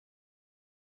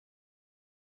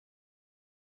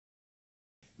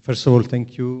First of all,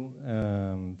 thank you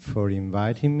for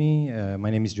inviting me. My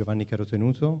name is Giovanni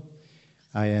Cartenuto.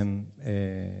 I am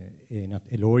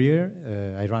a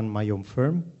lawyer. I run my own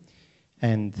firm.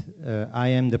 And I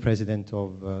am the president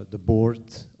of the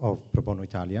board of Pro Bono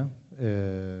Italia.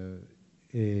 Pro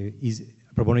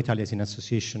Bono Italia is an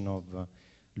association of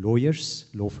lawyers,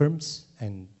 law firms,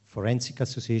 and forensic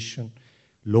association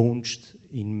launched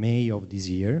in May of this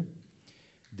year.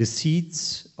 The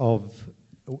seeds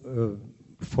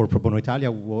for Pro Bono Italia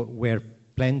were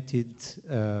planted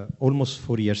almost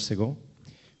 4 years ago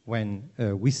when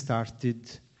we started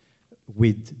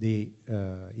with the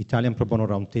Italian Pro Bono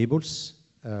roundtables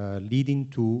leading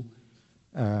to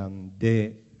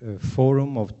the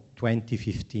forum of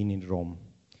 2015 in Rome.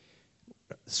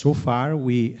 So far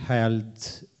we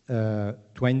held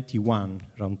 21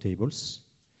 roundtables.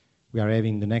 We are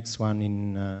having the next one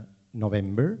in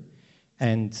November,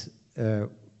 and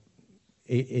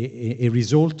a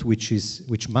result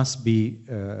which must be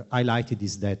highlighted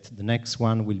is that the next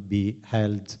one will be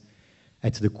held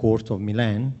at the Court of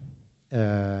Milan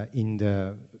in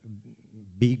the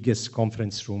biggest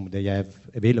conference room they have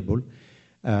available.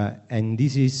 And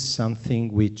this is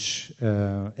something which,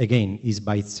 again, is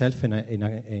by itself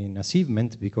an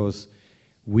achievement, because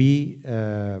we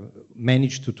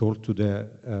managed to talk to the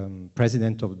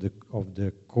president of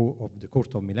the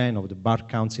Court of Milan, of the Bar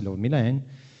Council of Milan,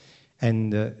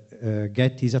 and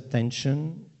get his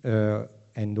attention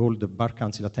and all the Bar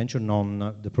Council attention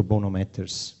on the pro bono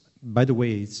matters. By the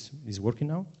way, it's working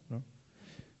now? No?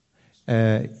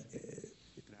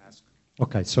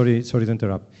 Okay, sorry to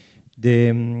interrupt.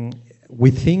 We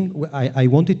think I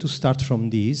wanted to start from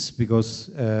this because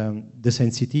the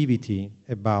sensitivity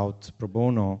about pro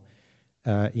bono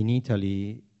in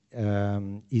Italy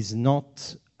is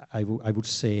not, I would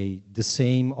say, the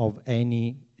same of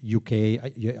any UK,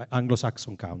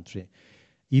 Anglo-Saxon country.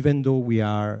 Even though we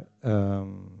are a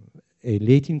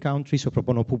Latin country, so pro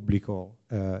bono pubblico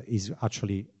is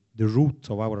actually the root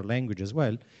of our language as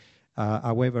well.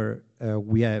 However,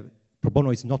 pro bono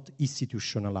is not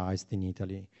institutionalized in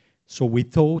Italy. So we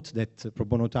thought that Pro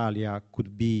Bono Italia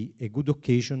could be a good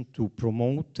occasion to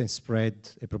promote and spread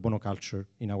a pro bono culture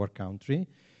in our country,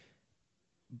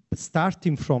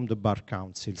 starting from the bar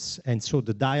councils. And so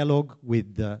the dialogue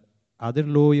with the other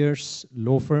lawyers,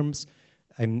 law firms,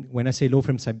 and when I say law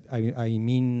firms, I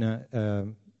mean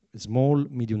small,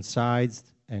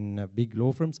 medium-sized, and big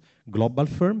law firms, global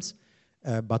firms,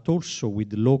 but also with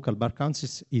the local bar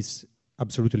councils is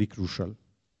absolutely crucial.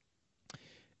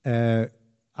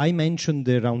 I mentioned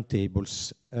the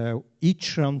roundtables.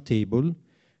 Each roundtable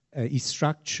is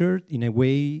structured in a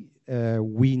way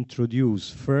we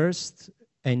introduce first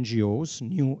NGOs,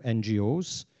 new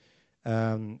NGOs,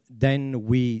 then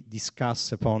we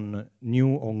discuss upon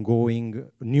new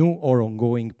or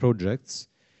ongoing projects,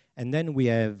 and then we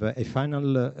have a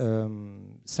final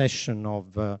session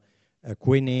of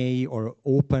Q&A or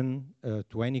open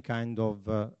to any kind of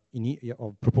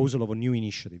proposal of new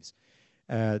initiatives.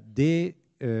 The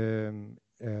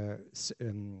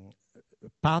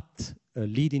path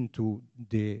leading to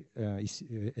the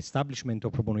establishment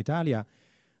of Pro Bono Italia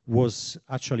was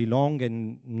actually long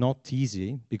and not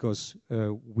easy, because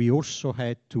we also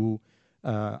had to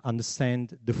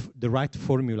understand the right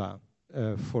formula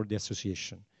for the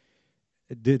association.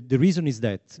 The reason is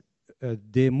that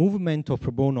the movement of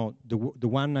Pro Bono, the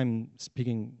one I'm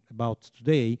speaking about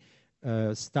today,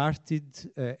 started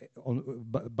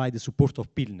by the support of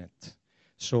PILnet.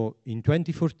 So in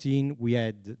 2014, we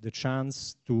had the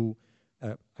chance to,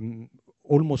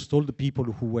 almost all the people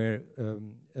who were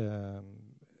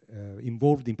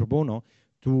involved in Pro Bono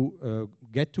to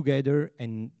get together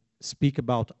and speak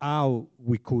about how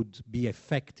we could be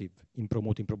effective in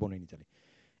promoting Pro Bono in Italy.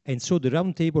 And so the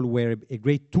roundtable were a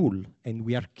great tool, and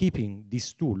we are keeping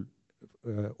this tool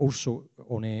also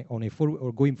on a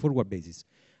going forward basis.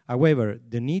 However,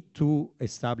 the need to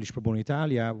establish Pro Bono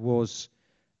Italia was,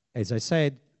 as I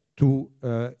said, to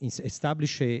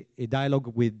establish a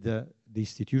dialogue with the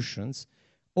institutions,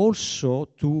 also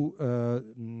to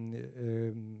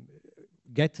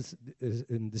get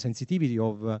the sensitivity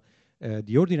of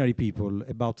the ordinary people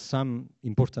about some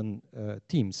important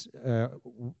themes.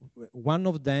 One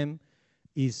of them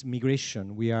is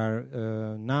migration. We are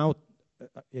now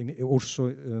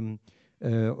also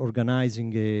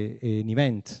organizing an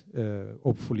event,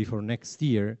 hopefully for next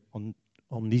year, on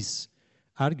this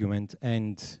argument,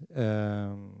 and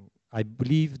I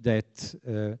believe that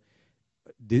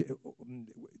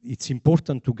it's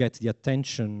important to get the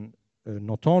attention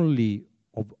not only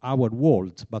of our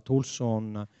world, but also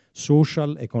on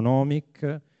social, economic,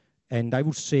 and I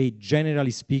would say,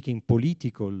 generally speaking,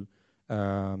 political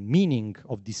meaning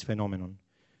of this phenomenon.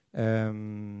 I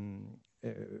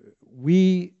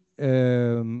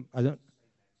don't.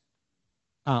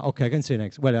 Okay, I can say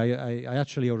next. Well, I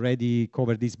actually already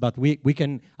covered this, but we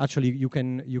can actually, you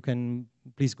can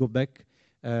please go back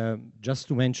just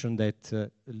to mention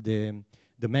that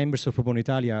the members of Pro Bono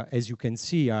Italia, as you can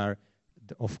see, are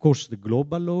of course the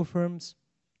global law firms,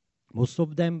 most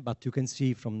of them, but you can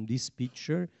see from this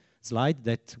picture slide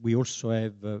that we also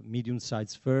have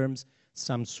medium-sized firms,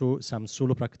 some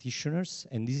solo practitioners,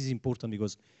 and this is important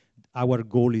because our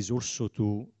goal is also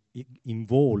to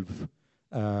involve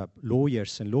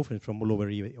lawyers and law firms from all over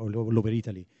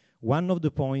Italy. One of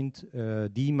the points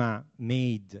Dima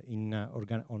made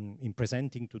in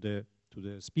presenting to the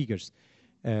speakers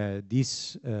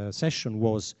this session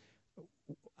was,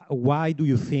 why do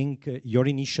you think your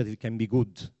initiative can be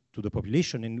good to the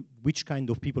population and which kind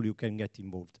of people you can get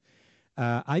involved?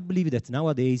 I believe that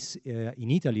nowadays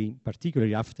in Italy,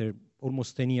 particularly after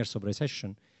almost 10 years of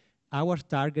recession, our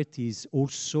target is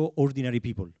also ordinary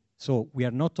people. So we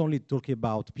are not only talking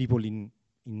about people in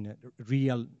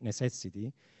real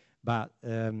necessity, but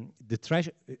the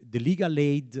legal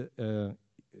aid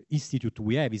institute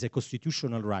we have is a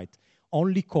constitutional right,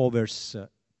 only covers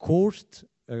court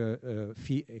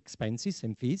fee expenses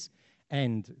and fees,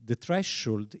 and the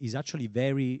threshold is actually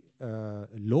very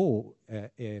low,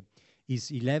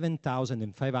 is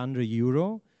 11,500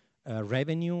 euro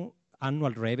revenue,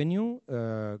 annual revenue,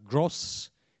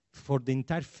 gross for the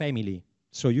entire family.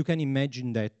 So you can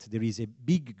imagine that there is a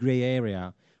big gray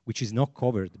area which is not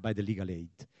covered by the legal aid.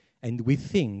 And we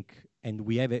think, and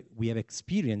we have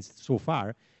experienced so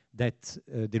far, that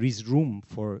there is room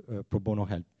for pro bono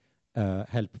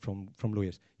help from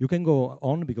lawyers. You can go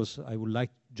on, because I would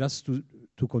like just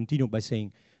to continue by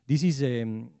saying, this is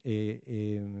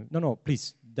no,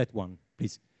 please, that one,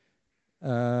 please.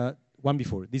 One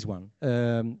before, this one.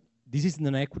 This is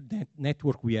the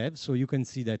network we have, so you can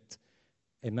see that,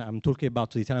 and I'm talking about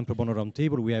the Italian Pro Bono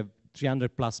Roundtable. We have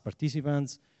 300 plus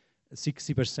participants,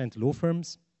 60% law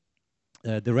firms.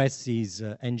 The rest is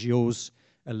NGOs,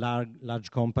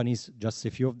 large companies, just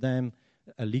a few of them,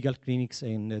 legal clinics,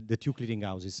 and the 2 clearing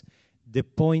houses. The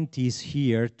point is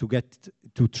here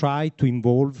to try to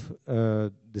involve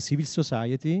the civil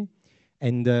society,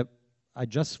 and I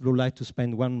just would like to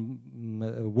spend one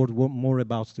word more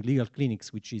about the legal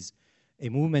clinics, which is a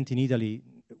movement in Italy.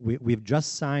 We've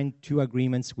just signed 2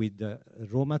 agreements with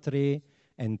Roma Tre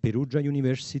and Perugia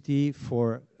University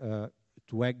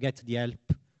to get the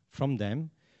help from them.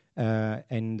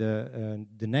 And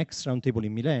the next roundtable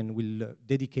in Milan will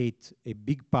dedicate a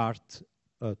big part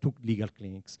to legal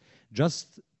clinics,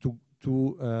 just to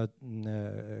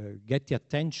get the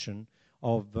attention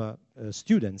of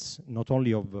students, not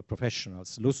only of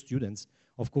professionals. Law students,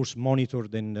 of course,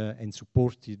 monitored and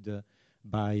supported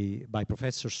by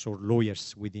professors or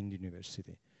lawyers within the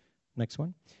university. Next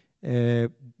one.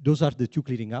 Those are the 2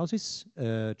 clearing houses.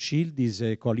 CHILD is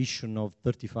a coalition of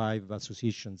 35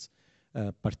 associations,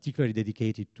 particularly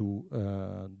dedicated to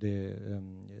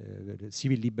the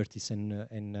civil liberties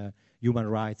and human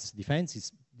rights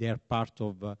defenses. They are part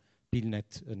of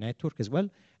PILnet network as well.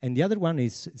 And the other one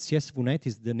is CSVNet,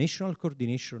 is the national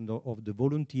coordination of the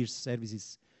volunteer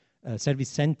service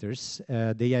centers.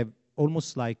 They have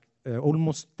almost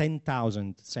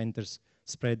 10,000 centers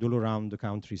spread all around the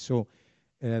country. So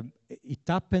it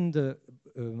happened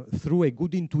through a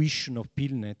good intuition of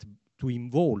PILnet to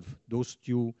involve those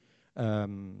 2,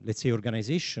 let's say,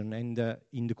 organizations. And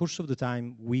in the course of the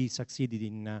time, we succeeded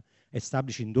in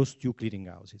establishing those 2 clearing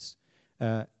houses.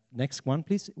 Next one,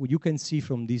 please. You can see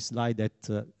from this slide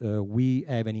that we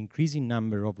have an increasing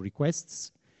number of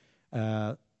requests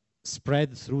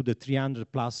spread through the 300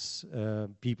 plus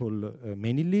people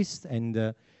mailing list.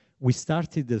 And we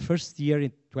started the first year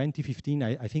in 2015,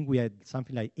 I think we had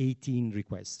something like 18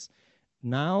 requests.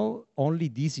 Now, only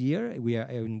this year, we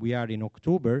are in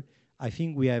October, I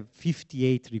think we have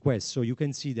 58 requests. So you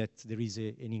can see that there is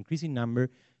an increasing number.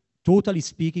 Totally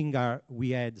speaking,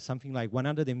 we had something like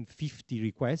 150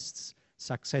 requests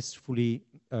successfully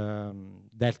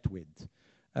dealt with.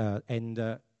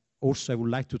 And also, I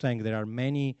would like to thank, there are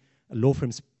many law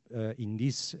firms in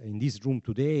this room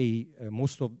today,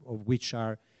 most of which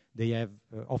they have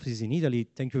offices in Italy.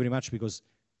 Thank you very much, because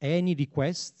any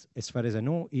request, as far as I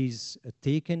know, is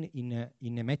taken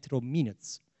in a matter of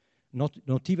minutes,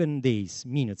 not even days,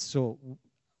 minutes. So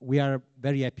we are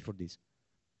very happy for this.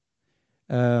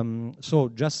 So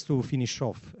just to finish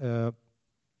off,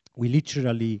 we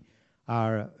literally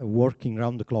are working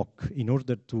round the clock in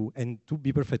order to, and to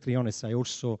be perfectly honest, I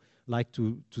also like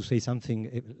to say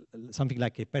something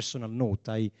like a personal note.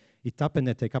 It happened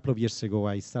that a couple of years ago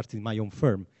I started my own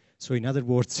firm. So in other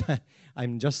words,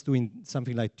 I'm just doing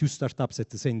something like 2 startups at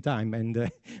the same time,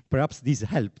 and perhaps this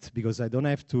helped because I don't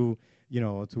have to,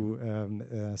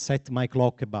 set my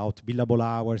clock about billable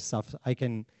hours stuff. I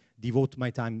can devote my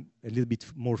time a little bit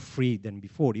more free than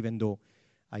before, even though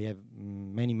I have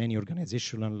many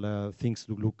organizational things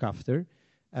to look after.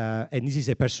 And this is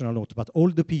a personal note, but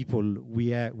all the people we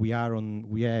have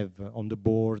on the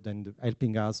board and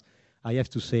helping us, I have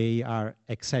to say, are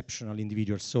exceptional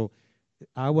individuals. So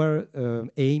our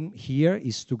aim here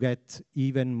is to get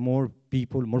even more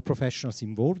people, more professionals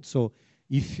involved. So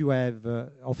if you have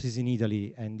offices in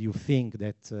Italy and you think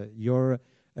that your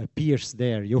peers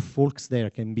there, your folks there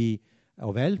can be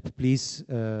of help, please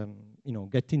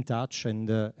get in touch, and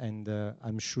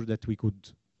I'm sure that we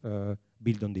could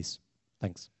build on this.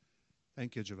 Thanks.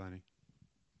 Thank you, Giovanni.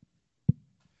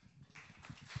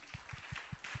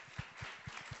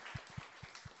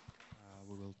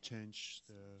 We will change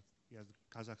the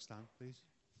Kazakhstan, please.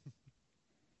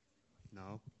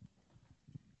 No.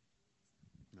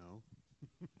 No.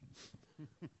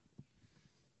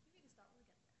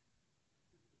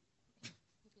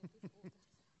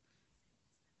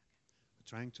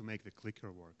 Trying to make the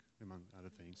clicker work, among other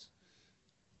things.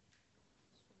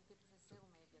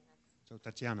 So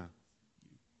Tatiana,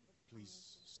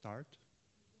 please start.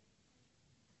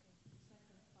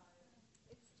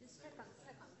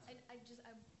 I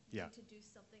need to do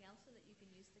something else so that you can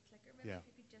use the clicker. Maybe if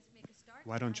you could just make a start.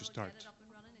 Why don't you start? Get it up and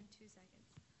running in 2 seconds.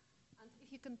 And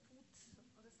if you can put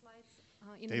the slides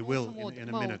in they auto will mode, in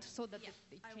a minute, so that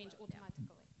they change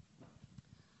automatically.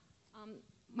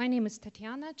 My name is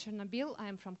Tatiana Chernobil. I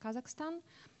am from Kazakhstan,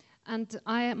 and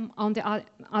I am on the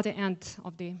other end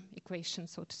of the equation,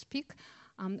 so to speak,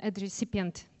 at the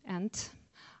recipient end.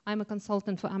 I'm a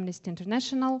consultant for Amnesty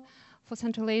International for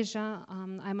Central Asia.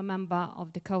 I'm a member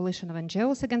of the Coalition of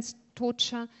NGOs Against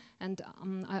Torture, and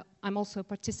I'm also a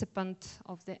participant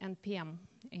of the NPM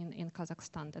in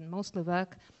Kazakhstan, and mostly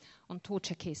work on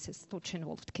torture cases,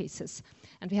 torture-involved cases.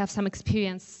 And we have some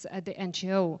experience at the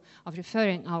NGO of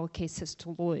referring our cases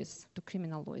to lawyers, to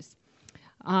criminal lawyers.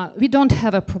 We don't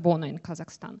have a pro bono in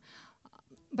Kazakhstan,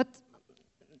 but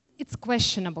it's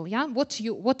questionable, yeah? What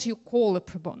you call a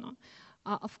pro bono?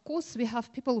 Of course, we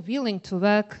have people willing to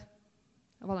work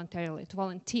voluntarily, to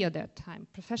volunteer their time,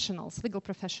 professionals, legal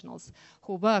professionals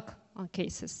who work on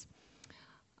cases.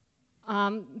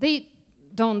 They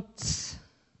don't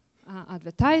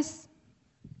advertise.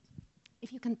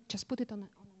 If you can just put it on an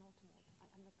auto mode,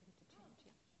 I'm not going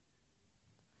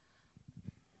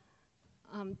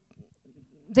to change.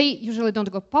 They usually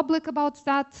don't go public about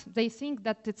that. They think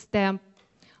that it's their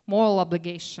moral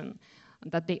obligation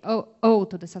that they owe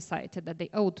to the society, that they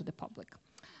owe to the public.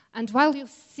 And while you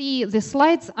see the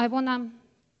slides, I want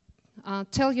to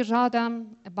tell you rather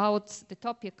about the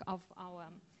topic of our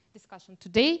discussion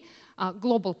today,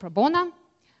 global pro bono,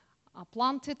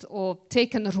 planted or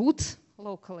taken root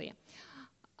locally.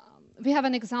 We have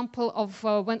an example of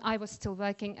when I was still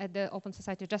working at the Open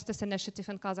Society Justice Initiative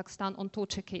in Kazakhstan on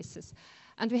torture cases.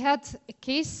 And we had a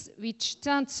case which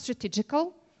turned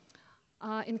strategical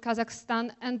in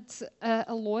Kazakhstan, and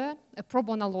a lawyer, a pro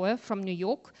bono lawyer from New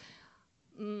York,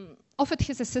 offered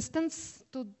his assistance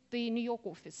to the New York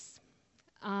office.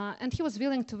 And he was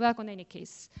willing to work on any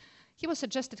case. He was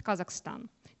suggested Kazakhstan.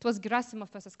 It was Gerasimov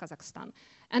versus Kazakhstan.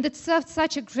 And it served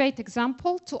such a great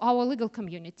example to our legal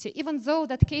community, even though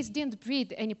that case didn't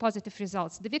breed any positive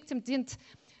results. The victim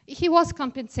he was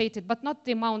compensated, but not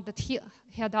the amount that he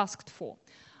had asked for.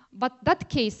 But that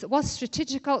case was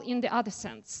strategical in the other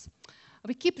sense.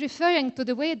 We keep referring to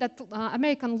the way that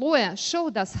American lawyer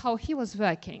showed us how he was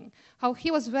working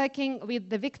with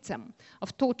the victim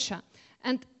of torture.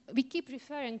 And we keep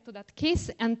referring to that case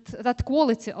and that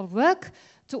quality of work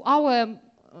to our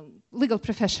legal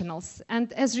professionals.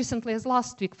 And as recently as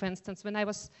last week, for instance, when I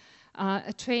was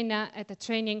a trainer at a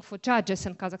training for judges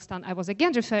in Kazakhstan, I was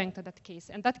again referring to that case.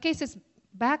 And that case is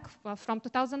back from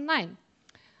 2009.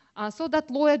 So that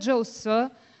lawyer, Joe Sir,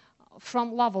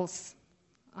 from Lovells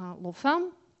law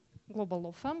firm, global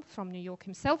law firm from New York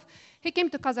himself, he came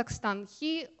to Kazakhstan.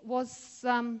 He was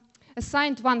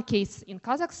assigned one case in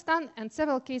Kazakhstan and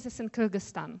several cases in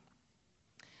Kyrgyzstan.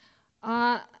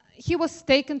 He was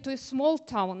taken to a small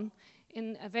town,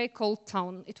 in a very cold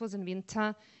town, it was in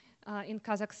winter, in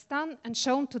Kazakhstan, and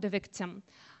shown to the victim.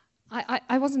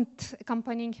 I wasn't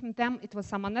accompanying them, it was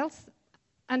someone else,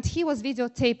 and he was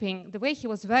videotaping the way he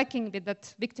was working with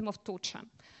that victim of torture.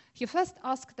 He first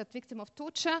asked that victim of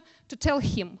torture to tell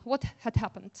him what had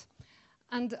happened.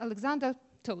 And Alexander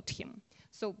told him.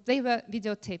 So they were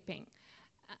videotaping,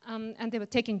 and they were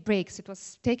taking breaks. It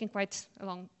was taking quite a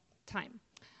long time.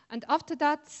 And after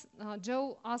that,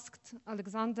 Joe asked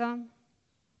Alexander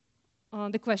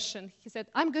the question. He said,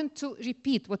 I'm going to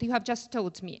repeat what you have just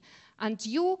told me, and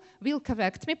you will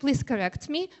correct me, please correct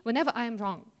me, whenever I am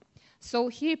wrong. So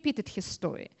he repeated his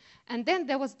story. And then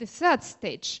there was the third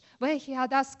stage where he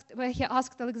asked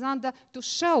Alexander to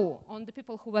show on the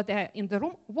people who were there in the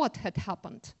room what had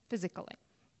happened physically.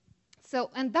 So,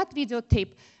 and that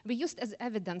videotape we used as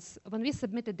evidence when we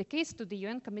submitted the case to the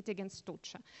UN Committee Against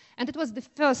Torture. And it was the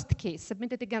first case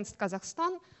submitted against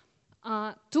Kazakhstan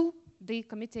to the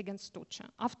Committee Against Torture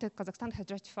after Kazakhstan had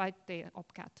ratified the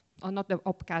OPCAT, or not the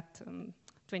OPCAT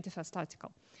 21st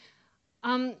article.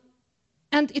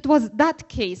 And it was that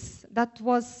case that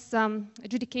was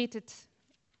adjudicated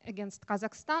against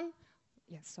Kazakhstan.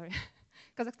 Yes, sorry.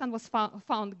 Kazakhstan was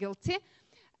found guilty.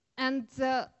 And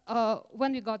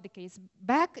when we got the case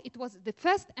back, it was the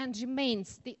first and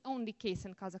remains the only case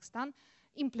in Kazakhstan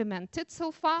implemented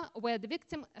so far where the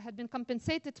victim had been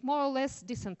compensated more or less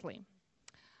decently.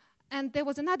 And there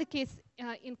was another case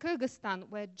in Kyrgyzstan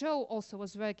where Joe also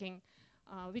was working,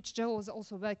 which Joe was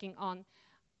also working on.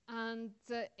 And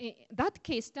that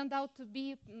case turned out to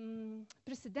be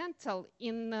precedental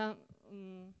in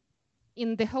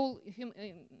the whole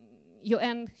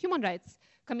UN Human Rights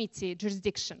Committee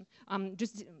jurisdiction,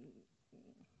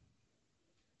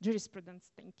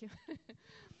 jurisprudence, thank you.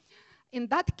 In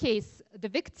that case, the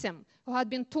victim, who had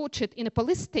been tortured in a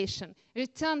police station,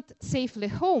 returned safely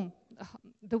home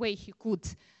the way he could,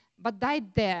 but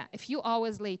died there a few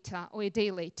hours later or a day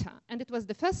later. And it was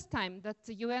the first time that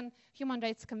the UN Human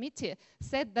Rights Committee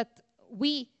said that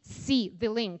we see the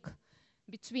link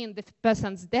between the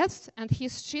person's death and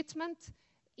his treatment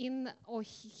or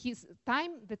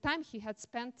the time he had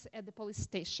spent at the police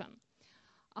station.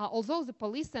 Although the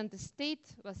police and the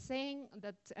state were saying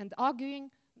that and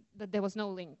arguing that there was no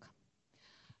link.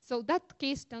 So that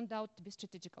case turned out to be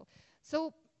strategical.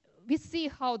 So we see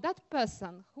how that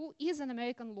person, who is an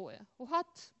American lawyer, who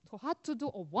had to do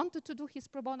or wanted to do his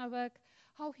pro bono work,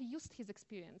 how he used his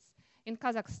experience in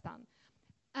Kazakhstan.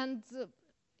 And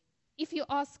if you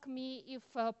ask me if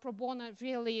pro bono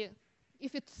really,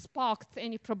 if it sparked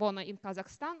any pro bono in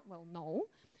Kazakhstan, well, no,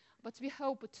 but we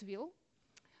hope it will.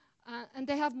 And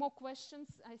they have more questions,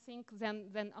 I think,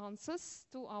 than answers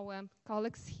to our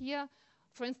colleagues here.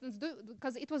 For instance,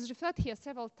 because it was referred here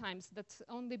several times that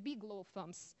only big law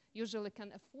firms usually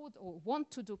can afford or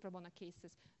want to do pro bono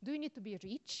cases. Do you need to be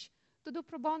rich to do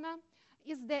pro bono?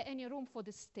 Is there any room for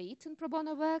the state in pro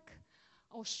bono work?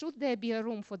 Or should there be a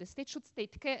room for the state? Should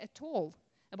state care at all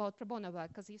about pro bono work?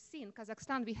 Because you see in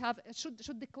Kazakhstan we have, should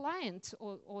the client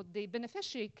or the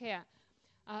beneficiary care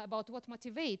about what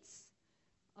motivates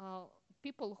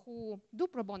people who do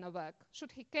pro bono work?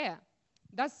 Should he care?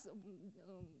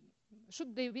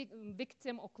 Should the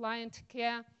victim or client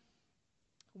care?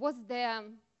 Was there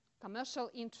commercial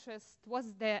interest?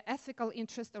 Was there ethical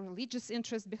interest or religious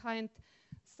interest behind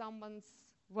someone's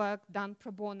work done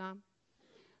pro bono?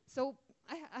 So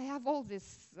I have all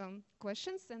these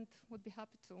questions and would be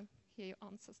happy to hear your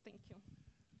answers. Thank you.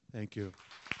 Thank you.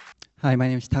 Hi, my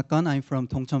name is Takgon. I'm from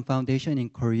Dongcheon Foundation in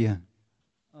Korea.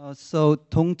 So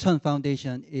Dongcheon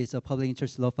Foundation is a public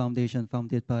interest law foundation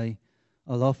founded by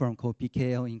a law firm called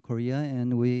BKL in Korea,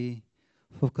 and we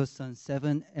focus on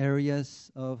 7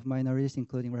 areas of minorities,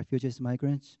 including refugees,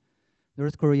 migrants,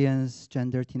 North Koreans,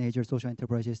 gender, teenagers, social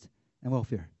enterprises, and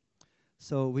welfare.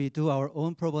 So we do our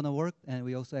own pro bono work, and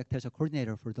we also act as a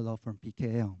coordinator for the law firm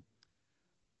BKL.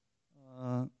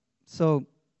 So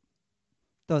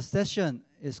the session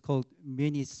is called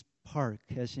Mini Spark,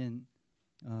 as in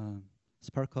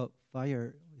spark of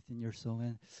fire within your soul.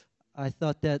 And I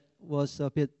thought that was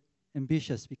a bit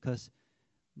ambitious because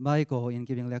my goal in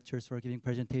giving lectures or giving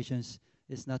presentations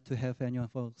is not to have anyone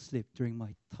fall asleep during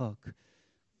my talk,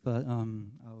 but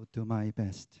I'll do my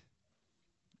best.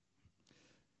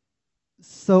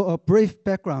 So a brief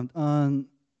background on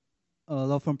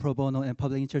law firm pro bono and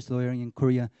public interest lawyering in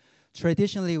Korea.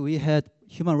 Traditionally, we had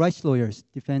human rights lawyers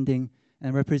defending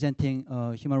and representing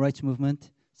human rights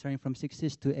movement starting from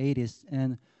 60s to 80s.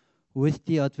 And with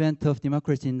the advent of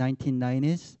democracy in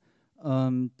 1990s,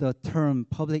 the term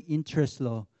public interest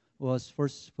law was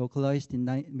first vocalized in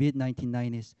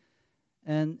mid-1990s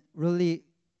and really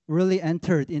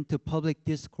entered into public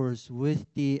discourse with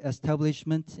the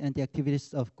establishment and the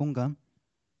activities of Gongam,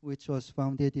 which was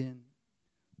founded in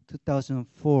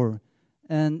 2004.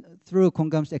 And through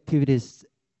Gongam's activities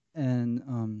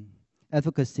and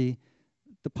advocacy,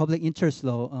 the public interest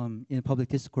law in public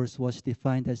discourse was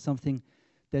defined as something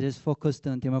that is focused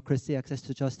on democracy, access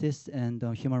to justice, and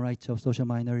human rights of social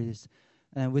minorities.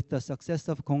 And with the success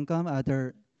of Gongam,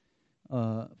 other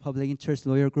public interest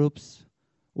lawyer groups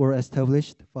were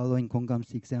established following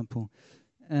Gongam's example.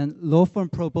 And law firm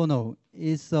pro bono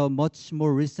is a much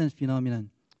more recent phenomenon.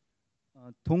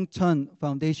 Dongcheon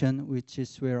Foundation, which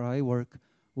is where I work,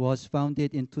 was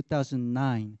founded in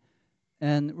 2009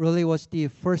 and really was the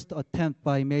first attempt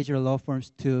by major law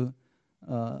firms to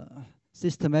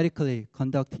systematically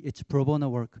conduct its pro bono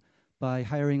work by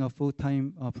hiring a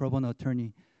full-time pro bono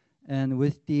attorney. And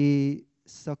with the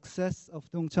success of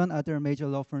Dongcheon, other major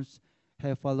law firms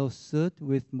have followed suit,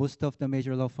 with most of the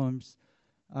major law firms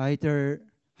either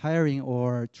hiring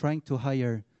or trying to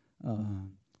hire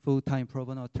full-time pro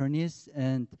bono attorneys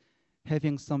and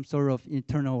having some sort of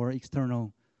internal or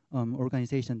external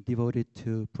organization devoted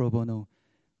to pro bono,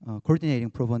 coordinating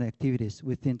pro bono activities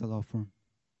within the law firm.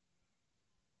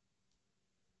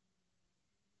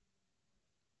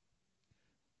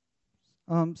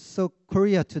 So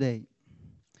Korea today.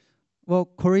 Well,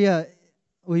 Korea,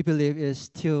 we believe, is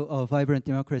still a vibrant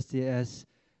democracy, as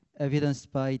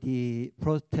evidenced by the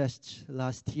protests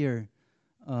last year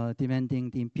demanding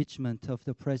the impeachment of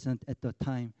the president at the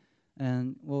time.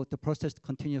 And well, the protests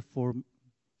continued for a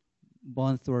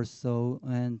month or so,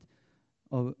 and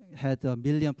had 1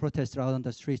 million protesters out on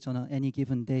the streets on any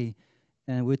given day,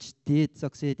 and which did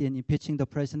succeed in impeaching the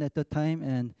president at the time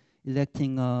and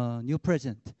electing a new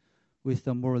president with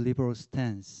a more liberal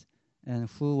stance, and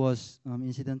who was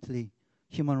incidentally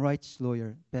human rights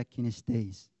lawyer back in his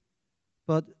days.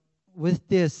 But with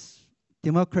this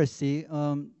democracy,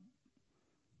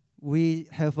 we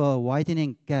have a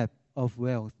widening gap of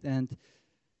wealth, and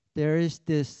there is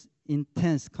this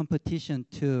intense competition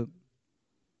to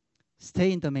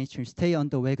stay in the mainstream, stay on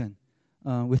the wagon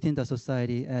within the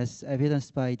society, as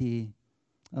evidenced by the,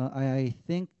 I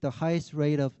think, the highest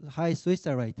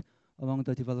suicide rate among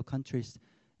the developed countries.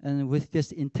 And with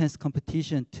this intense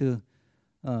competition to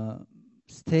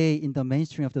stay in the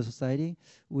mainstream of the society,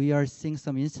 we are seeing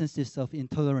some instances of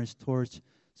intolerance towards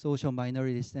social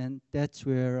minorities, and that's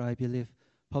where I believe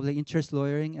public interest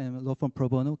lawyering and law firm pro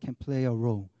bono can play a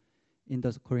role in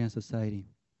the Korean society.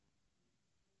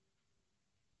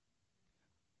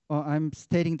 I'm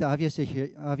stating the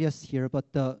obvious here,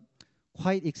 but the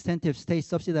quite extensive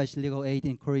state-subsidized legal aid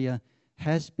in Korea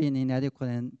has been inadequate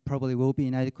and probably will be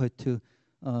inadequate to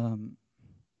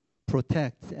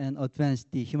protect and advance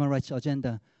the human rights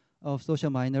agenda of social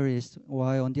minorities,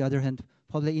 while on the other hand,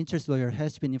 public interest lawyer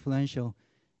has been influential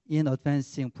in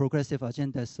advancing progressive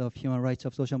agendas of human rights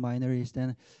of social minorities.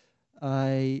 And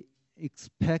I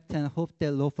expect and hope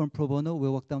that law firm pro bono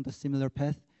will walk down the similar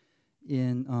path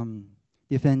in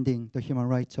defending the human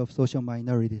rights of social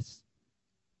minorities.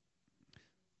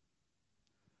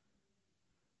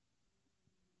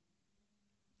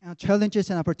 Challenges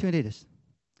and opportunities.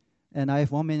 And I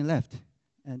have 1 minute left,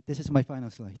 and this is my final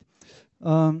slide.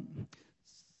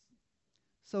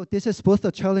 So this is both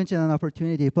a challenge and an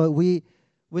opportunity, but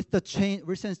with the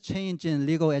recent change in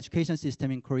legal education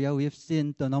system in Korea, we've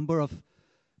seen the number of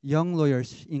young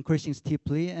lawyers increasing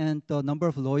steeply, and the number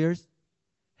of lawyers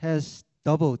has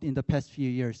doubled in the past few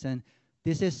years. And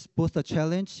this is both a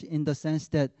challenge in the sense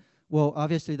that, well,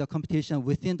 obviously the competition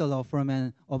within the law firm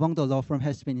and among the law firm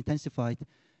has been intensified.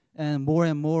 And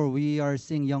more we are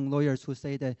seeing young lawyers who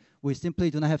say that we simply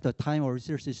do not have the time or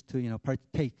resources to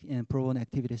partake in pro bono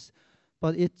activities.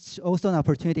 But it's also an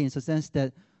opportunity in the sense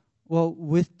that, well,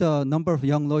 with the number of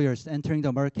young lawyers entering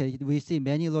the market, we see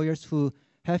many lawyers who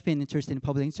have been interested in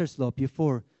public interest law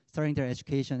before starting their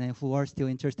education and who are still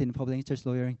interested in public interest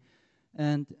lawyering.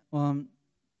 And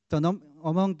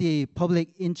among the public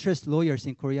interest lawyers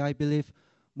in Korea, I believe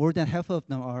more than half of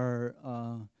them are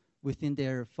within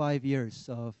their 5 years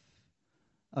of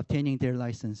obtaining their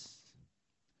license.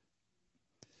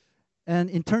 And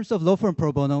in terms of law firm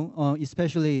pro bono,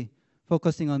 especially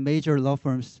focusing on major law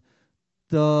firms,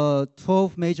 the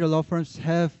 12 major law firms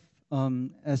have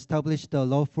established the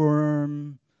law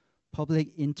firm public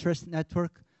interest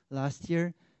network last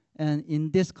year. And in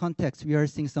this context, we are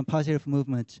seeing some positive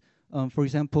movement. For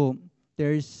example,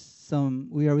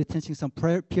 we are witnessing some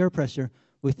peer pressure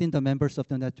within the members of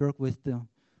the network,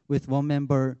 with one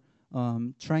member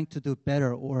trying to do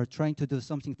better or trying to do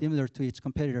something similar to its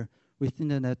competitor within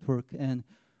the network, and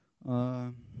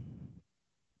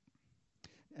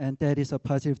that is a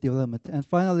positive development. And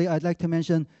finally, I'd like to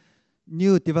mention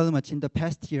new developments in the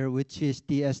past year, which is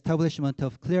the establishment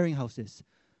of clearinghouses.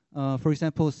 For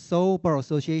example, Seoul Bar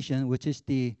Association, which is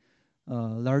the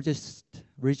largest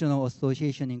regional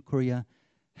association in Korea,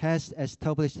 has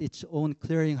established its own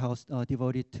clearinghouse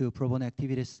devoted to pro bono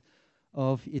activities.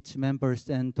 of its members,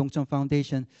 and Dongcheon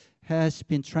Foundation has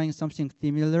been trying something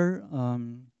similar.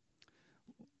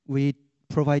 We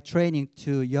provide training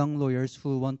to young lawyers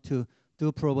who want to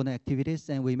do pro bono activities,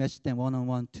 and we match them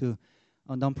one-on-one to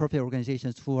non-profit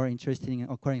organizations who are interested in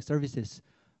acquiring services,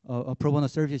 pro bono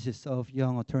services of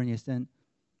young attorneys, and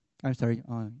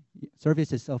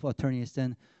services of attorneys.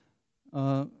 And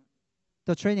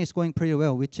the training is going pretty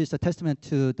well, which is a testament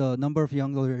to the number of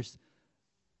young lawyers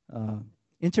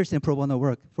interested in pro bono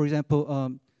work. For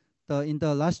example, in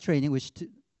the last training,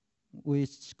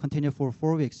 which continued for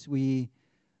 4 weeks, the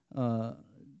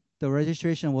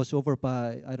registration was over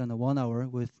by, 1 hour,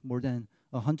 with more than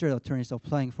 100 attorneys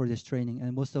applying for this training,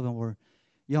 and most of them were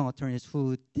young attorneys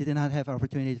who did not have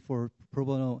opportunity for pro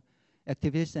bono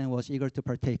activities and was eager to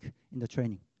partake in the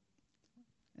training.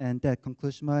 And that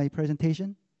concludes my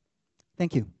presentation.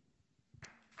 Thank you.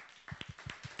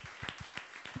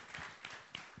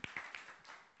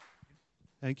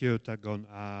 Thank you, Takgon.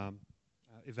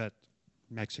 Yvette,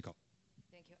 Mexico.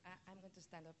 Thank you. I'm going to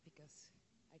stand up because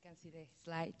I can see the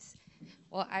slides.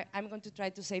 Well, I'm going to try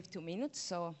to save 2 minutes,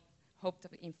 so hope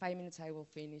that in 5 minutes I will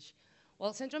finish.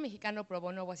 Well, Centro Mexicano Pro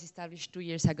Bono was established 2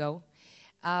 years ago.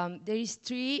 There is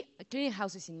 3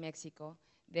 clearinghouses in Mexico.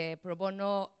 The Pro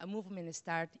Bono movement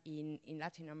started in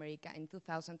Latin America in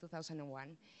 2000,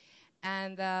 2001.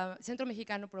 And Centro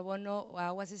Mexicano Pro Bono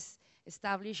was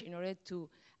established in order to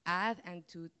add and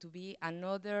to be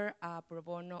another pro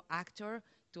bono actor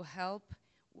to help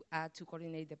to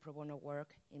coordinate the pro bono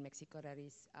work in Mexico. That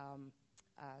is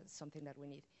something that we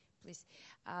need. Please,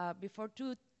 before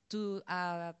to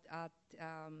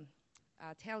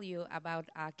tell you about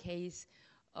a case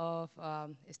of a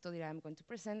study that I'm going to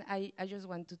present, I just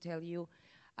want to tell you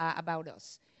about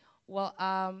us. Well,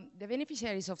 the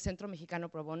beneficiaries of Centro Mexicano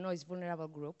Pro Bono is vulnerable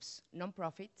groups,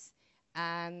 nonprofits,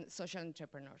 and social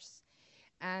entrepreneurs.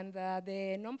 And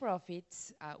the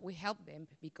nonprofits, we help them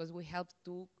because we help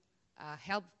to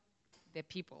help the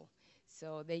people,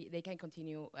 so they can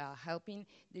continue helping.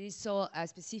 There is so a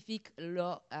specific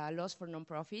laws for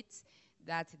nonprofits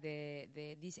that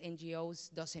these NGOs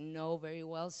doesn't know very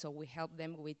well, so we help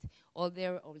them with all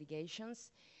their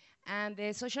obligations. And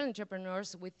the social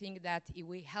entrepreneurs, we think that if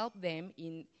we help them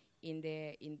in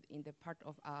the part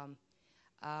of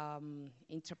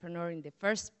entrepreneur in the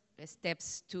first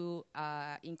steps to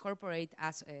incorporate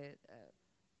as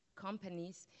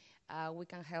companies, we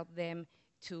can help them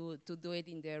to do it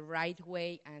in the right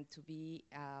way and to be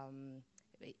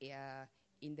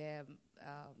in the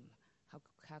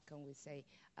how can we say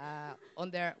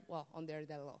under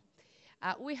the law.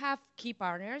 We have key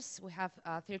partners. We have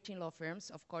 13 law firms.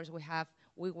 Of course,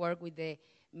 we work with the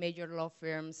major law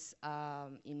firms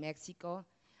in Mexico,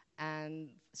 and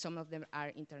some of them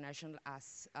are international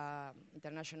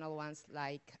ones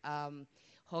like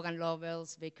Hogan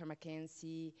Lovells, Baker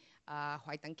McKenzie,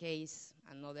 White and Case,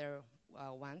 and other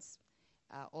ones.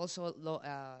 Also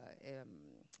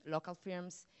local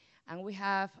firms. And we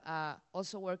have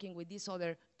also working with these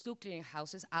other 2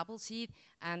 clearinghouses, Appleseed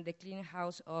and the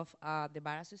clearinghouse of the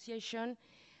Bar Association.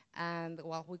 And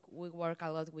well, we work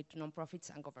a lot with nonprofits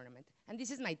and government. And this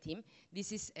is my team.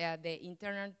 This is the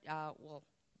intern,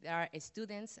 they are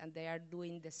students and they are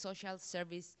doing the social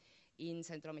service in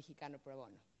Centro Mexicano Pro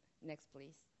Bono. Next,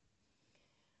 please.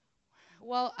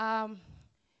 Well,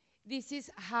 this is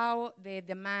how the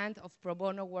demand of pro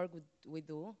bono work we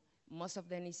do. Most of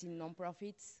them is in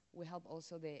nonprofits. We help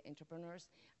also the entrepreneurs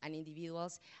and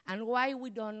individuals. And why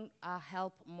we don't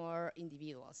help more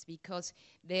individuals? Because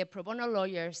the pro bono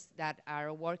lawyers that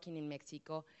are working in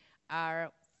Mexico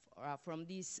are from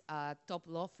these top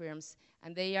law firms,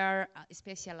 and they are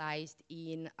specialized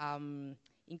in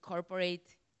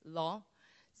corporate law.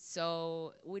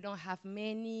 So we don't have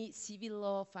many civil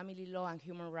law, family law, and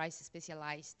human rights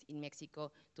specialized in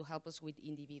Mexico to help us with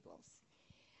individuals.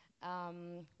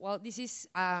 Well, this is,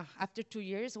 after 2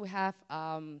 years, we have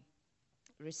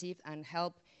received and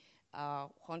helped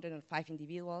 105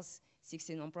 individuals,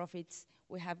 60 nonprofits.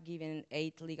 We have given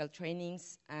 8 legal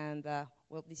trainings, and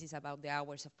well, this is about the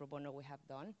hours of pro bono we have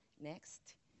done.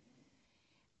 Next.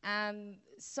 And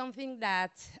something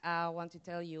that I want to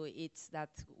tell you, it's that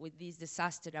with this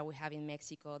disaster that we have in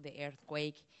Mexico, the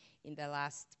earthquake in the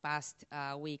past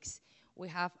weeks, we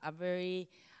have a very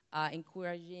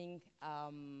encouraging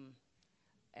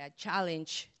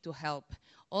challenge to help.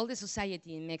 All the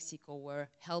society in Mexico were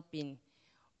helping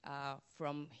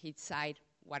from his side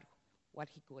what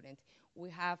he couldn't.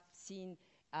 We have seen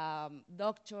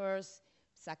doctors,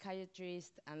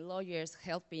 psychiatrists, and lawyers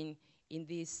helping in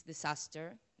this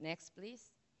disaster. Next,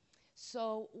 please.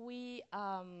 So we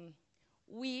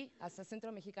we, as a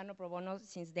Centro Mexicano Pro Bono,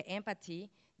 since the empathy,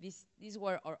 this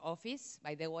were our office,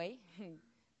 by the way.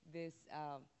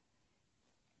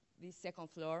 this second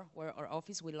floor were our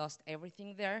office. We lost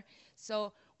everything there.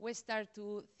 So we start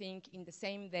to think in the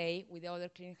same day with the other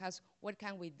clearinghouse, what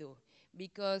can we do?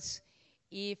 Because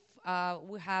if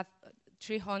we have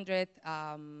 300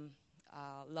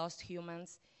 lost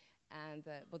humans, and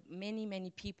but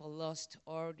many people lost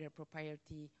all their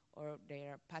property or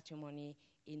their patrimony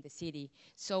in the city.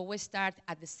 So we start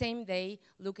at the same day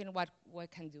looking what we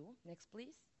can do. Next,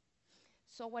 please.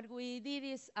 So what we did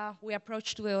is we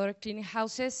approached to the other cleaning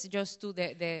houses just to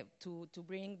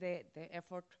bring the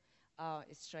effort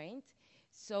strength.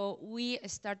 So we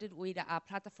started with a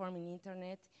platform in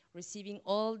internet, receiving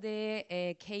all the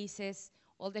cases,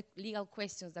 all the legal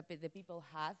questions that the people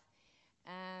had,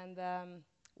 and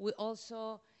we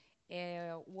also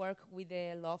work with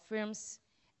the law firms,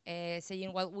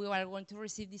 saying, well, we are going to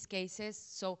receive these cases,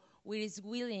 so we is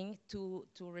willing to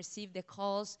receive the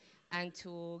calls and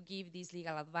to give this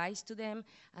legal advice to them.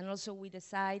 And also we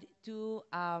decide to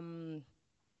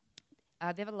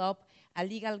develop a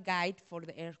legal guide for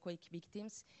the earthquake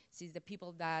victims, since the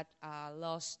people that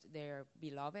lost their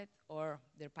beloved or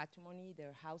their patrimony,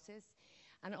 their houses.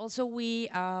 And also we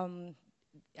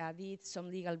did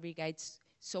some legal brigades.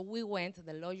 So we went,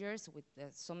 the lawyers with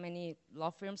so many law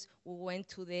firms, we went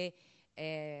to the,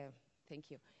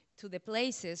 to the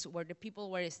places where the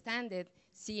people were standing,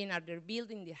 seeing are they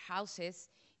building their houses,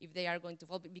 if they are going to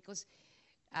fall, because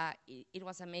it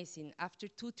was amazing. After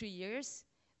 2-3 years,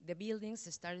 the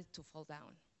buildings started to fall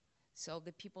down. So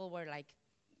the people were like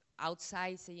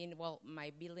outside saying, well,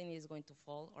 my building is going to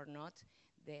fall or not.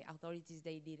 The authorities,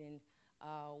 they didn't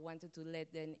wanted to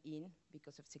let them in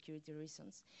because of security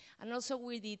reasons. And also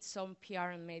we did some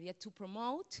PR and media to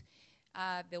promote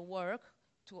the work,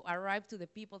 to arrive to the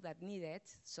people that need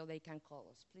it so they can call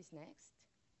us. Please, next.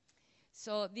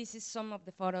 So this is some of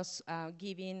the photos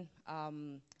giving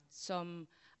some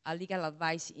legal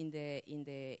advice in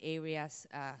the areas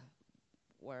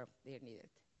where they're needed.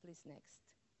 Please, next.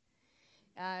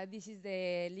 This is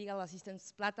the legal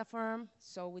assistance platform.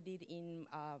 So we did in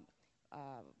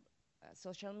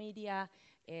social media,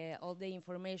 all the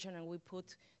information, and we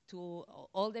put to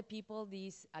all the people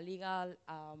this legal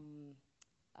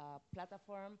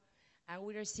platform, and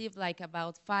we received like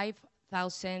about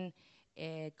 5,000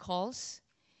 calls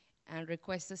and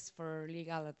requests for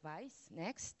legal advice.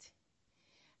 Next.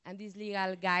 And this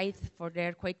legal guide for the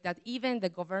earthquake that even the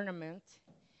government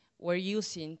were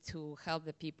using to help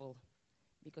the people,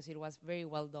 because it was very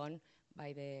well done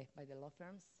by the law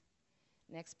firms.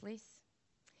 Next, please.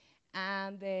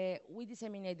 And we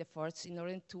disseminate the efforts in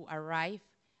order to arrive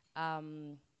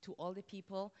to all the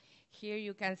people. Here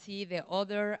you can see the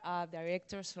other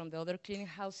directors from the other cleaning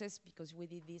houses, because we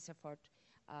did this effort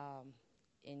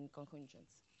in conjunction.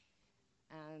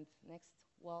 And next,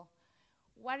 well,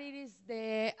 what it is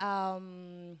the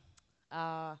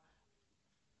our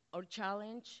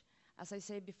challenge? As I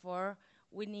said before,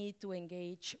 we need to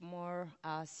engage more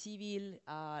civil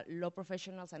law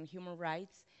professionals and human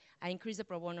rights, and increase the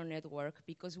pro bono network,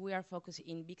 because we are focused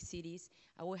in big cities,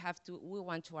 and we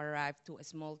want to arrive to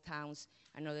small towns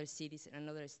and other cities and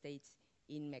other states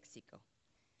in Mexico.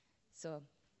 So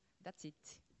that's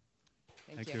it.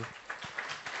 Thank you.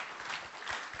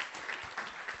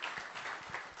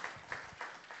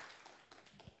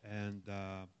 And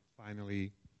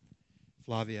finally,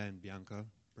 Flavia and Bianca,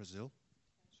 Brazil.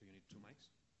 So you need 2 mics.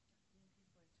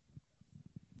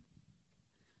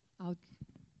 I'll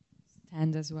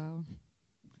stand as well.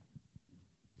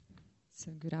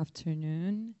 So good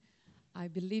afternoon. I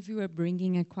believe you are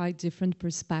bringing a quite different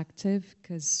perspective,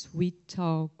 because we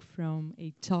talk from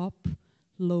a top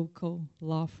local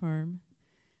law firm,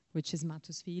 which is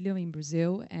Mattos Filho in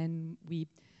Brazil, and we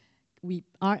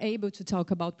are able to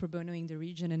talk about pro bono in the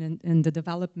region and the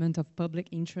development of public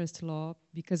interest law,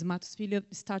 because Mattos Filho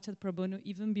started pro bono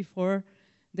even before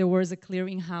there was a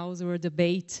clearinghouse or a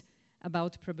debate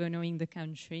about pro bono in the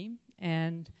country.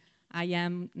 And I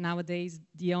am nowadays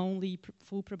the only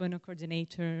full pro bono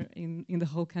coordinator in the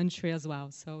whole country as well.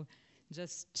 So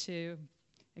just to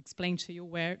explain to you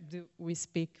where do we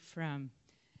speak from.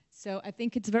 So I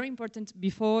think it's very important,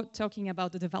 before talking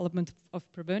about the development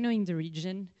of pro bono in the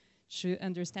region, to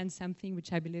understand something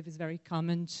which I believe is very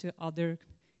common to other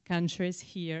countries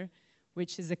here,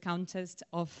 which is a context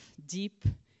of deep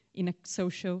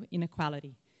social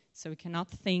inequality. So we cannot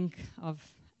think of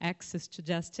access to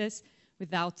justice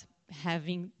without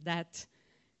having that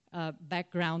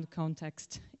background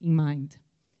context in mind.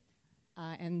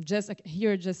 And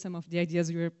here are just some of the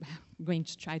ideas we're going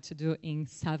to try to do in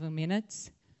 7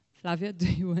 minutes. Flavia, do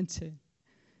you want to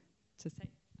to say.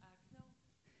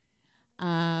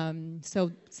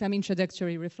 So some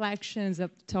introductory reflections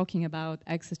of talking about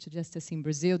access to justice in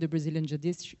Brazil, the Brazilian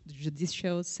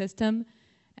judicial system,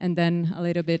 and then a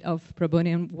little bit of pro bono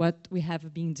and what we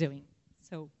have been doing.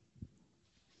 So,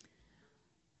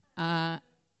 yeah,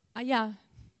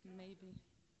 maybe.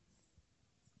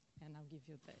 And I'll give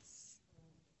you this.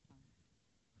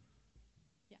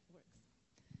 Yeah, it works.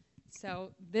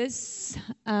 So this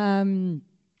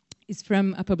is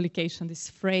from a publication, this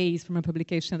phrase from a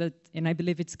publication that, and I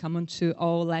believe it's common to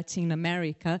all Latin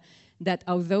America, that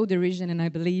although the region, and I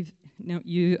believe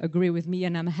you agree with me,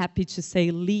 and I'm happy to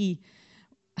say Lee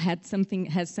has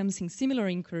something similar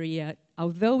in Korea,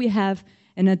 although we have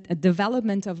a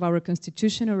development of our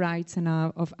constitutional rights and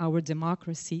of our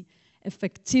democracy,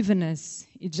 effectiveness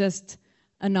is just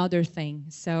another thing.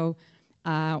 So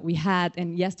we had,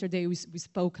 and yesterday we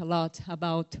spoke a lot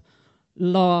about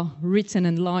law written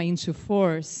and law into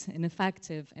force and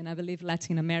effective, and I believe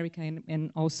Latin America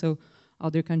and also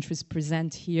other countries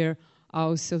present here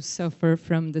also suffer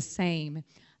from the same.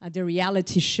 The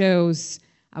reality shows,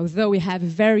 although we have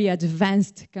very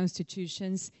advanced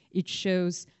constitutions, it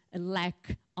shows a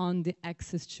lack on the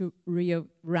access to real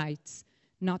rights,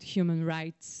 not human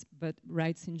rights, but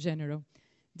rights in general.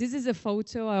 This is a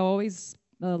photo I always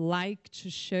like to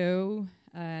show,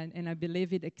 and I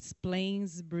believe it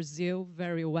explains Brazil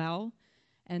very well.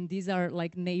 And these are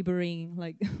like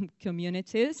neighboring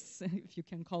communities, if you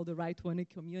can call the right one a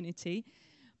community.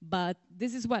 But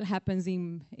this is what happens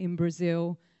in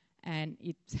Brazil, and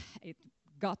it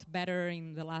got better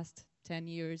in the last 10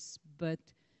 years, but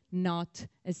not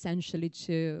essentially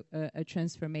to a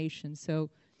transformation. So,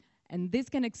 and this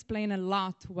can explain a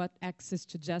lot what access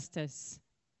to justice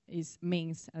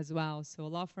means as well. So a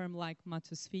law firm like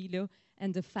Mattos Filho,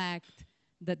 and the fact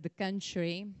that the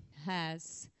country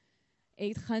has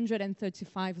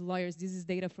 835 lawyers. This is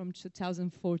data from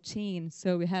 2014.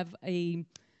 So we have a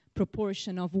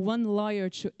proportion of one lawyer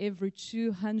to every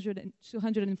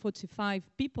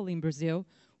 245 people in Brazil,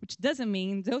 which doesn't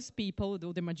mean those people,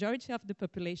 though the majority of the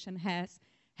population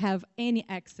have any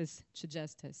access to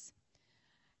justice.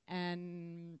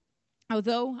 And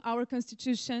although our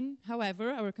constitution,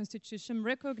 however, our constitution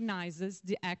recognizes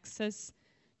the access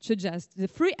to justice, the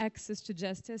free access to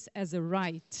justice as a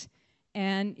right,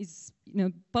 and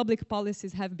public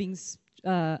policies have been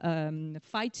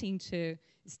fighting to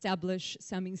establish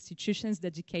some institutions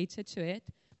dedicated to it,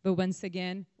 but once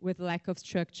again, with lack of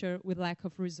structure, with lack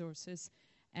of resources,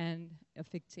 and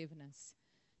effectiveness.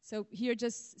 So here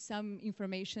just some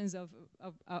informations of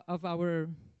our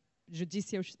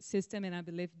judicial system, and I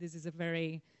believe this is a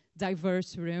very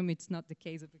diverse room. It's not the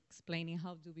case of explaining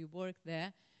how do we work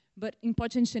there, but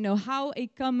important to know how a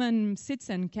common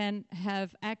citizen can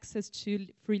have access to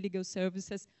free legal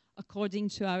services according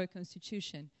to our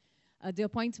constitution. The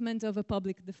appointment of a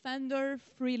public defender,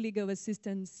 free legal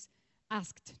assistance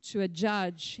asked to a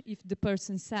judge if the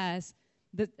person says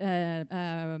that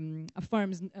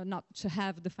affirms not to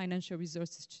have the financial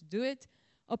resources to do it,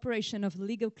 operation of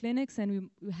legal clinics, and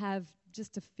we have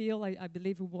just a feel, I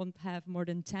believe we won't have more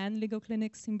than 10 legal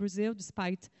clinics in Brazil,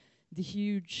 despite the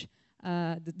huge,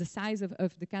 the size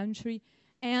of the country,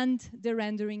 and the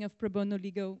rendering of pro bono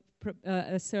legal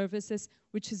services,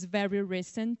 which is very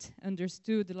recent,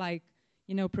 understood like,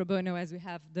 pro bono as we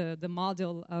have the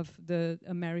model of the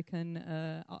American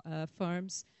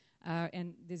firms,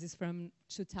 and this is from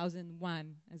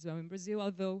 2001 as well in Brazil,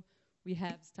 although we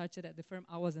have started at the firm.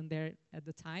 I wasn't there at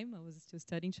the time. I was still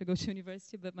studying to go to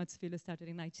university, but Mattos Filho started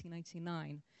in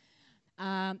 1999.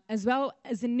 As well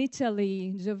as in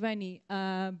Italy, Giovanni,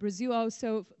 Brazil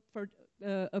also, for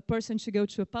a person to go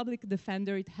to a public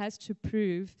defender, it has to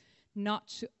prove not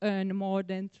to earn more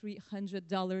than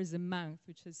 $300 a month,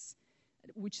 which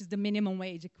is the minimum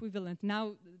wage equivalent.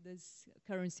 Now, this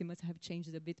currency must have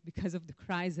changed a bit because of the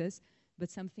crisis,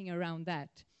 but something around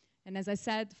that. And as I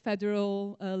said,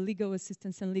 federal legal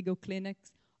assistance and legal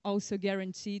clinics also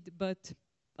guaranteed, but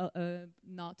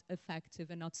not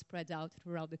effective and not spread out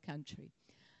throughout the country.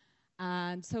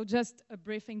 And so just a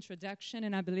brief introduction,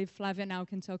 and I believe Flavia now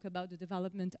can talk about the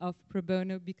development of pro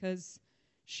bono, because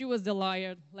she was the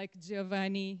lawyer, like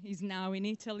Giovanni is now in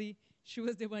Italy. She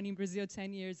was the one in Brazil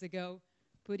 10 years ago,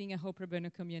 putting a whole pro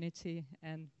bono community,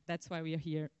 and that's why we are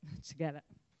here together.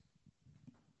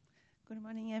 Good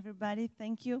morning, everybody.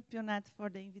 Thank you, PILnet, for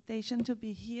the invitation to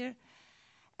be here.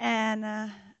 And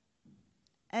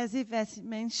as Ivette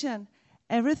mentioned,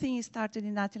 everything started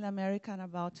in Latin America in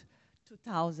about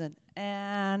 2000.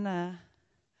 And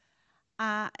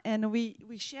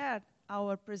we shared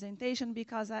our presentation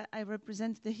because I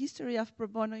represent the history of pro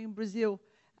bono in Brazil.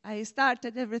 I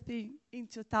started everything in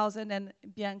 2000, and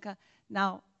Bianca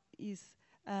now is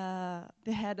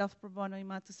the head of Pro Bono in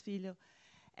Mattos Filho.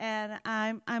 And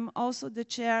I'm also the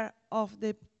chair of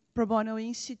the Pro Bono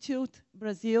Institute,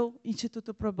 Brazil.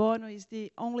 Instituto Pro Bono is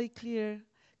the only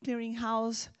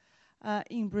clearinghouse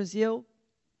in Brazil.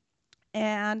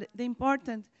 And the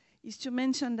important is to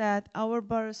mention that our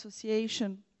bar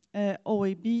association,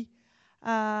 OAB,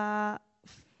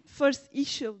 first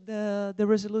issued the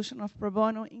resolution of Pro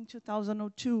Bono in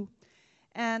 2002.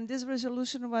 And this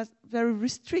resolution was very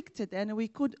restricted, and we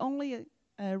could only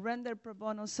render Pro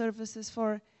Bono services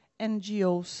for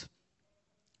NGOs.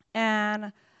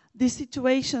 And the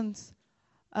situations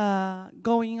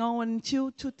going on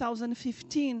until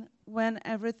 2015, when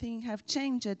everything have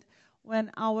changed,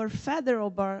 when our Federal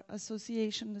Bar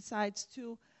Association decides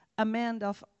to amend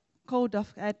the Code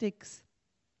of Ethics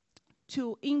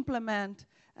to implement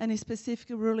a specific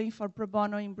ruling for Pro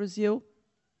Bono in Brazil.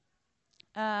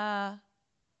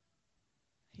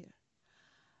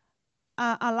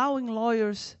 Allowing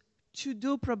lawyers to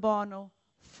do Pro Bono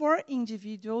for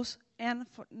individuals and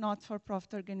for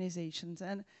not-for-profit organizations.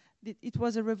 And it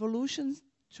was a revolution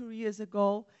 2 years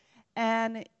ago,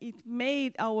 and it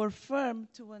made our firm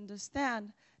to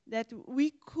understand that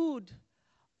we could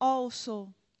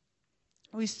also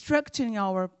restructuring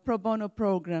our Pro Bono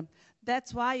program.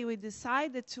 That's why we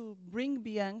decided to bring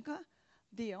Bianca,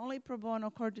 the only Pro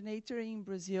Bono coordinator in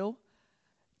Brazil,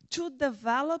 to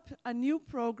develop a new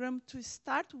program to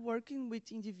start working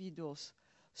with individuals.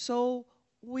 So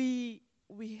we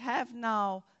have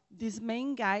now these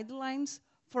main guidelines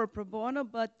for Pro Bono,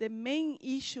 but the main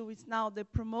issue is now the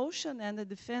promotion and the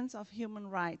defense of human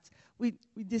rights. We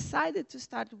decided to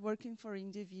start working for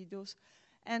individuals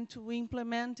and to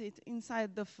implement it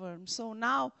inside the firm. So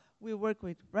now we work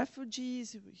with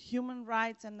refugees, human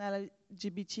rights, and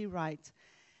LGBT rights.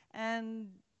 And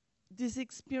this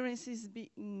experience has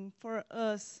been, for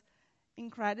us,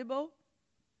 incredible.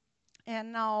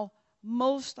 And now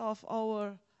most of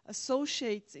our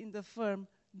associates in the firm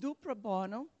do Pro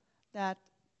Bono.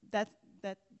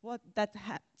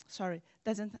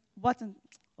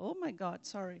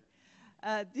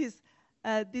 This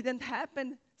didn't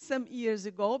happen some years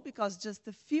ago because just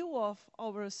a few of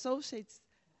our associates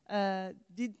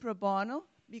did Pro Bono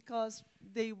because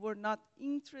they were not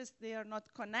interested, they are not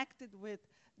connected with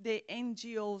the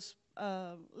NGO's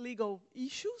legal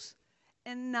issues.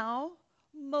 And now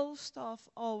most of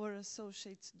our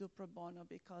associates do Pro Bono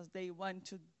because they want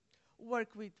to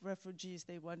work with refugees,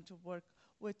 they want to work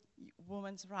with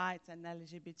women's rights and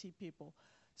LGBT people.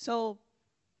 So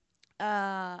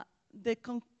the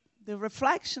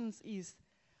reflections is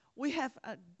we have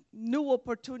new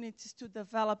opportunities to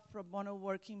develop Pro Bono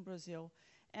work in Brazil.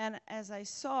 And as I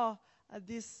saw,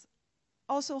 this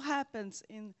also happens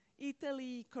in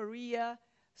Italy, Korea.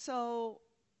 So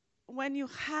when you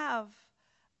have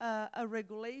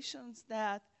regulations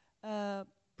that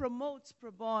promotes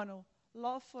Pro Bono,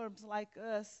 law firms like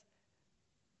us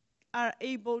are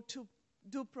able to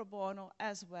do Pro Bono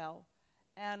as well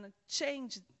and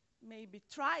maybe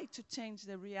try to change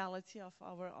the reality of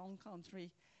our own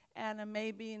country. And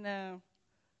maybe in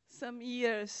some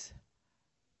years,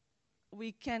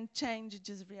 we can change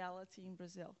this reality in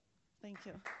Brazil. Thank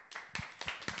you.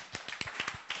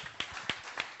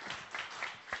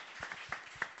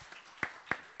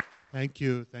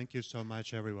 Thank you so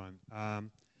much, everyone.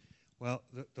 Well,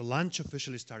 the lunch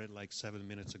officially started like 7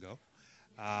 minutes ago.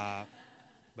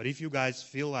 But if you guys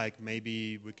feel like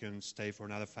maybe we can stay for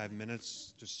another 5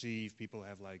 minutes to see if people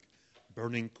have like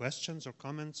burning questions or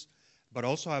comments. But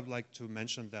also I'd like to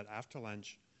mention that after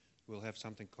lunch, we'll have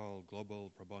something called Global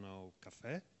Pro Bono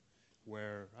Cafe,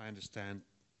 where I understand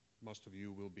most of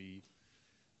you will be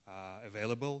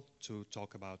available to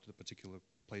talk about the particular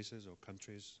places or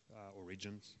countries or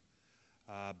regions.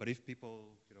 But if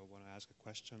people want to ask a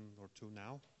question or two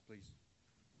now, please.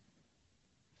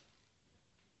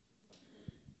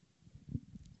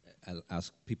 I'll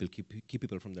ask people, keep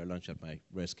people from their lunch at my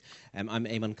risk. I'm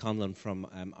Eamon Conlon from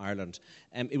Ireland.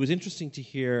 It was interesting to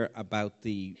hear about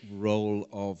the role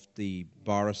of the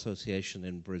Bar Association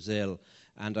in Brazil,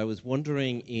 and I was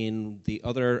wondering in the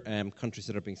other countries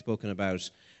that are being spoken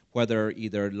about, whether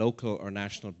either local or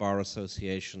national bar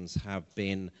associations have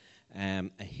been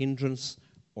a hindrance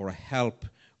or a help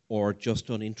or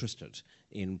just uninterested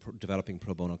in developing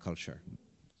pro bono culture.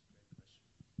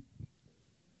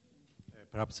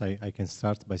 Perhaps I can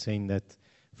start by saying that,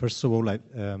 first of all,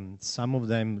 some of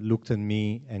them looked at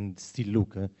me and still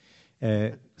look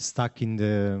stuck in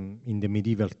the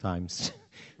medieval times.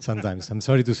 Sometimes, I'm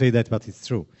sorry to say that, but it's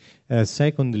true.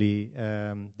 Secondly,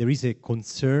 there is a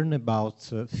concern about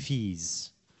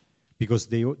fees because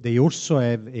they also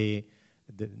have the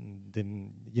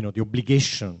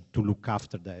obligation to look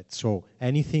after that. So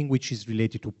anything which is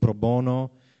related to pro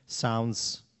bono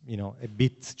sounds a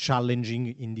bit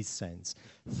challenging in this sense.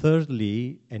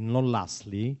 Thirdly, and not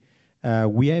lastly,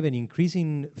 we have an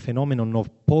increasing phenomenon of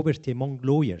poverty among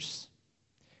lawyers,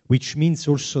 which means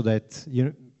also that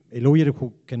a lawyer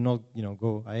who cannot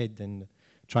go ahead and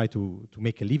try to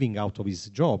make a living out of his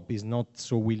job is not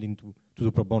so willing to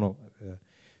do pro bono.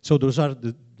 So those are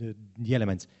the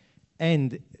elements.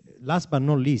 And last but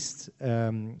not least,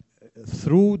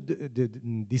 through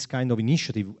this kind of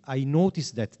initiative, I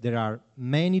noticed that there are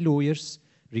many lawyers,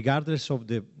 regardless of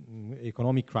the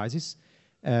economic crisis,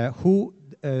 who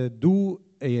do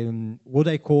what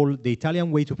I call the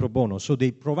Italian way to pro bono. So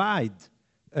they provide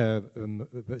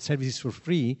services for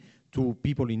free to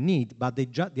people in need, but they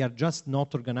are just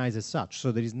not organized as such.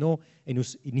 So there is no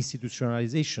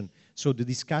institutionalization. So the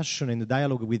discussion and the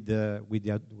dialogue with the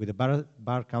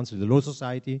bar council, the law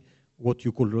society, what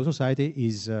you call law society,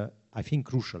 is I think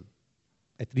crucial,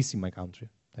 at least in my country.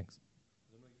 Thanks.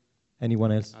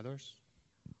 Anyone else? Others?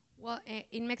 Well,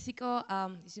 in Mexico,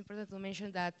 it's important to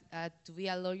mention that to be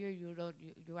a lawyer,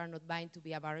 you are not bound to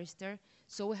be a barrister.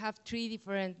 So we have 3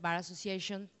 different bar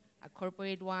associations: a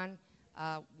corporate one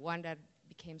that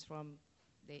became from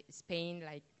Spain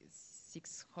like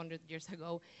 600 years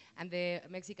ago, and the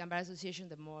Mexican Bar Association,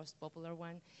 the most popular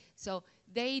one. So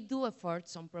they do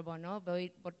efforts on pro bono,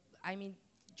 but I mean,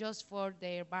 just for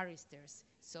their barristers.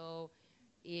 So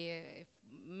if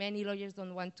many lawyers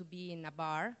don't want to be in a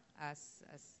bar, as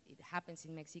it happens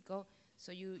in Mexico,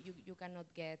 so you cannot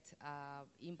get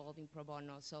involved in pro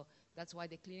bono. So that's why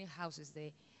the clearing houses,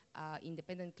 the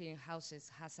independent clearing houses,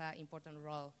 has an important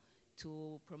role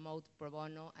to promote pro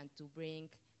bono and to bring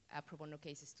pro bono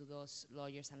cases to those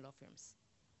lawyers and law firms.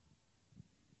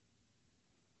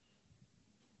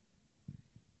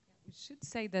 We should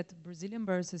say that the Brazilian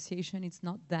Bar Association is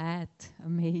not that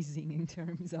amazing in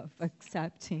terms of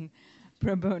accepting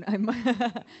pro bono.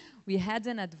 We had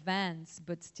an advance,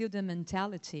 but still the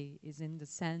mentality is in the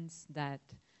sense that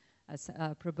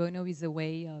pro bono is a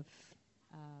way of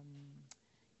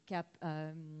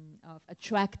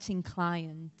attracting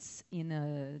clients in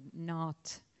a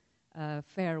not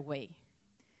fair way.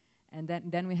 And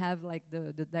then we have like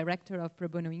the director of Pro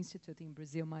Bono Institute in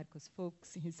Brazil, Marcos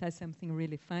Fuchs. He says something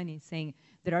really funny, saying,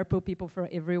 there are pro people for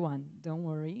everyone. Don't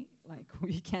worry, like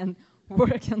we can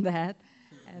work on that.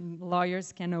 And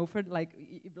lawyers can offer,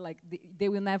 they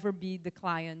will never be the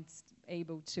clients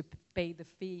able to pay the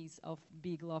fees of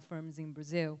big law firms in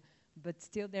Brazil. But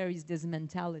still there is this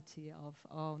mentality of,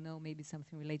 oh no, maybe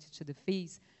something related to the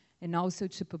fees. And also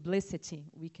to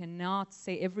publicity. We cannot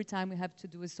say every time we have to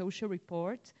do a social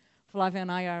report, Flavia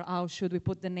and I are, oh, should we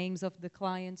put the names of the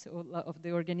clients or of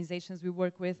the organizations we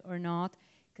work with or not?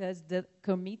 Because the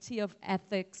Committee of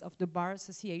Ethics of the Bar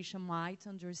Association might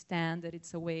understand that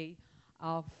it's a way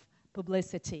of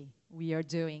publicity we are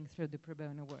doing through the pro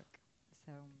bono work.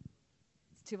 So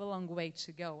it's still a long way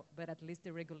to go, but at least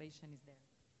the regulation is there.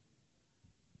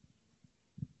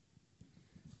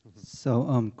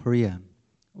 So Korea.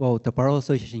 Well, the Bar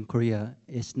Association in Korea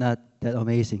is not that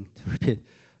amazing, to repeat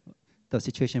the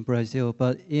situation in Brazil.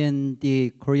 But in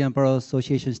the Korean Bar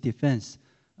Association's defense,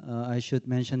 I should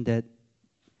mention that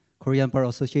Korean Bar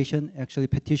Association actually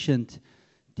petitioned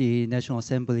the National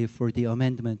Assembly for the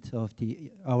amendment of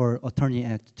our Attorney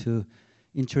Act to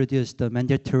introduce the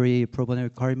mandatory pro bono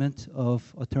requirement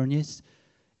of attorneys,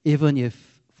 even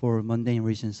if for mundane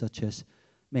reasons such as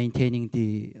maintaining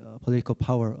the political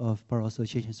power of bar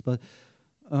associations. But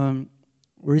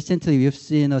recently, we've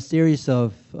seen a series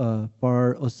of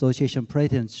bar association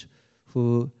presidents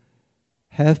who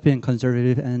have been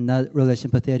conservative and not really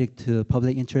sympathetic to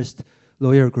public interest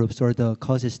lawyer groups or the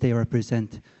causes they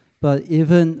represent. But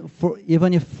even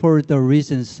if for the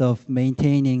reasons of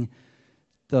maintaining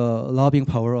the lobbying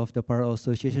power of the bar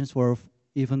associations, or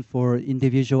even for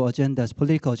individual agendas,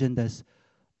 political agendas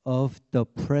of the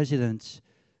presidents,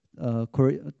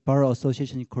 bar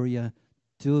association in Korea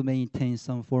do maintain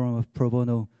some form of pro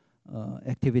bono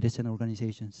activities and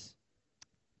organizations.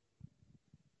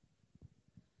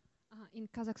 In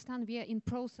Kazakhstan, we are in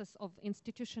process of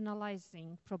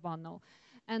institutionalizing pro bono,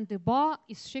 and the bar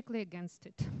is strictly against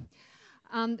it.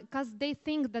 Because they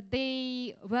think that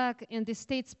they work in the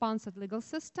state-sponsored legal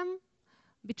system,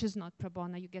 which is not pro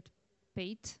bono. You get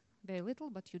paid very little,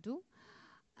 but you do.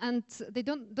 And they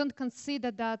don't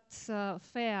consider that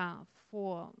fair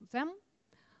for them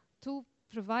to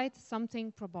provide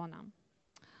something pro bono.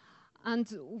 And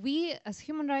we, as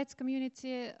human rights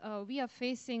community, we are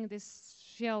facing this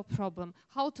real problem,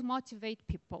 how to motivate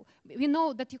people. We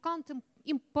know that you can't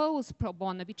impose pro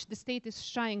bono, which the state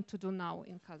is trying to do now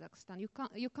in Kazakhstan.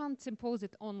 You can't impose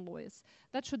it on lawyers.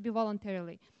 That should be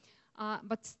voluntarily.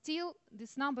 But still,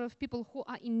 this number of people who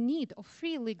are in need of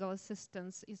free legal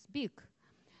assistance is big.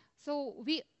 So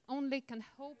we only can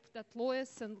hope that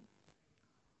lawyers and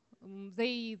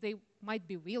they might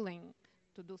be willing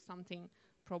to do something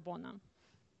pro bono.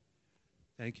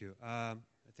 Thank you. I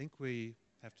think we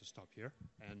have to stop here,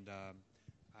 and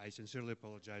I sincerely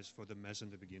apologize for the mess in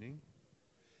the beginning,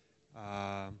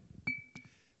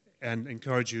 and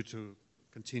encourage you to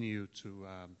continue to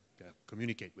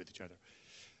communicate with each other.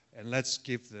 And let's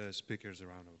give the speakers a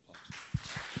round of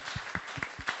applause.